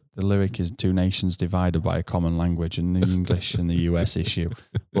the lyric is two nations divided by a common language, and the English and the US issue.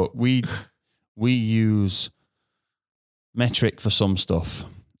 But we use metric for some stuff,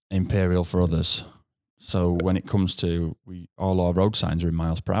 imperial for others. So when it comes to all our road signs are in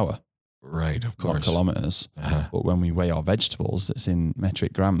miles per hour. Right, of course. Not kilometers. Uh-huh. But when we weigh our vegetables, it's in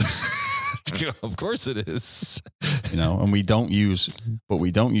metric grams. Of course it is. And we don't use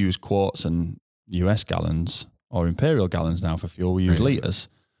quarts and US gallons or imperial gallons now for fuel. We use liters.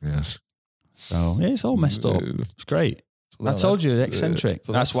 Yes. So yeah, it's all messed up. It's great. I told you, eccentric.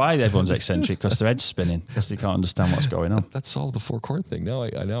 So that's why everyone's eccentric, because their head's spinning, because they can't understand what's going on. That solved the 4-quart thing. Now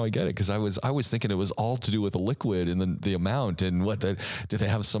I get it, because I was thinking it was all to do with the liquid and the amount and did they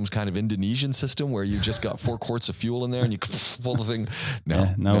have some kind of Indonesian system where you just got 4 quarts of fuel in there and you pull the thing?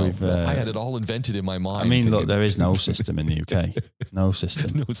 No, I had it all invented in my mind. I mean, look, there is no system in the UK. No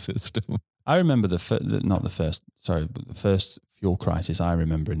system. No system. I remember the first fuel crisis I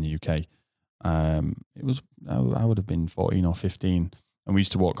remember in the UK. It was, I would have been 14 or 15, and we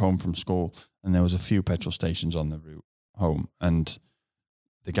used to walk home from school, and there was a few petrol stations on the route home, and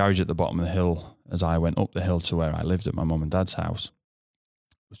the garage at the bottom of the hill, as I went up the hill to where I lived at my mum and dad's house,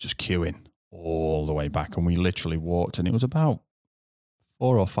 was just queuing all the way back, and we literally walked, and it was about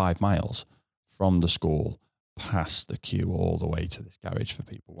 4 or 5 miles from the school past the queue all the way to this garage for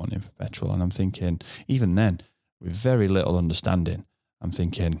people wanting petrol. And I'm thinking, even then, with very little understanding, I'm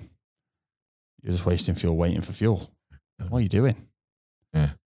thinking, you're just wasting fuel waiting for fuel. What are you doing?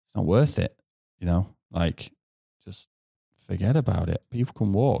 Yeah. It's not worth it. Just forget about it. People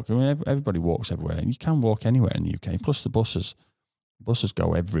can walk. I mean, everybody walks everywhere, and you can walk anywhere in the UK. Plus the buses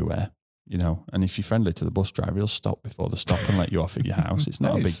go everywhere, and if you're friendly to the bus driver, he'll stop before the stop and let you off at your house. It's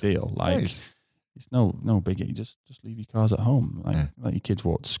not a big deal. It's no biggie. Just leave your cars at home. Let your kids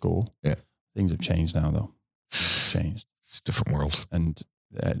walk to school. Yeah. Things have changed now, though. Changed. It's a different world. And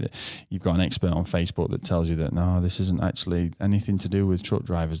you've got an expert on Facebook that tells you that, no, this isn't actually anything to do with truck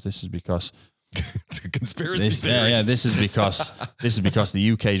drivers. This is because it's a conspiracy theory. Yeah, this is because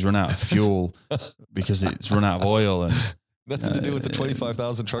the UK's run out of fuel because it's run out of oil and nothing to do with the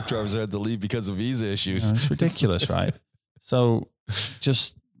 25,000 truck drivers that had to leave because of visa issues. It's ridiculous, right? So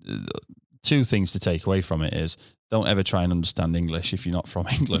just 2 things to take away from it is, don't ever try and understand English if you're not from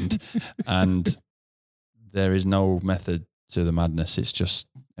England. And there is no method to the madness. It's just,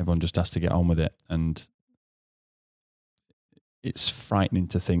 everyone just has to get on with it. And it's frightening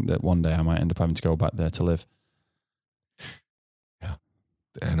to think that one day I might end up having to go back there to live. Yeah.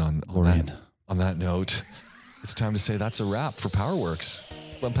 And on that note, it's time to say that's a wrap for PowerWorks.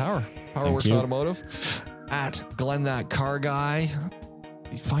 Glenn PowerWorks Automotive at Glenn That Car Guy.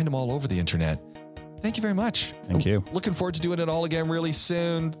 You find them all over the internet. Thank you very much. Thank you. Looking forward to doing it all again really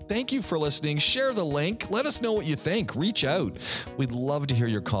soon. Thank you for listening. Share the link. Let us know what you think. Reach out. We'd love to hear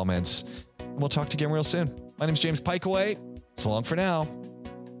your comments. And we'll talk to you again real soon. My name's James Pikeway. So long for now.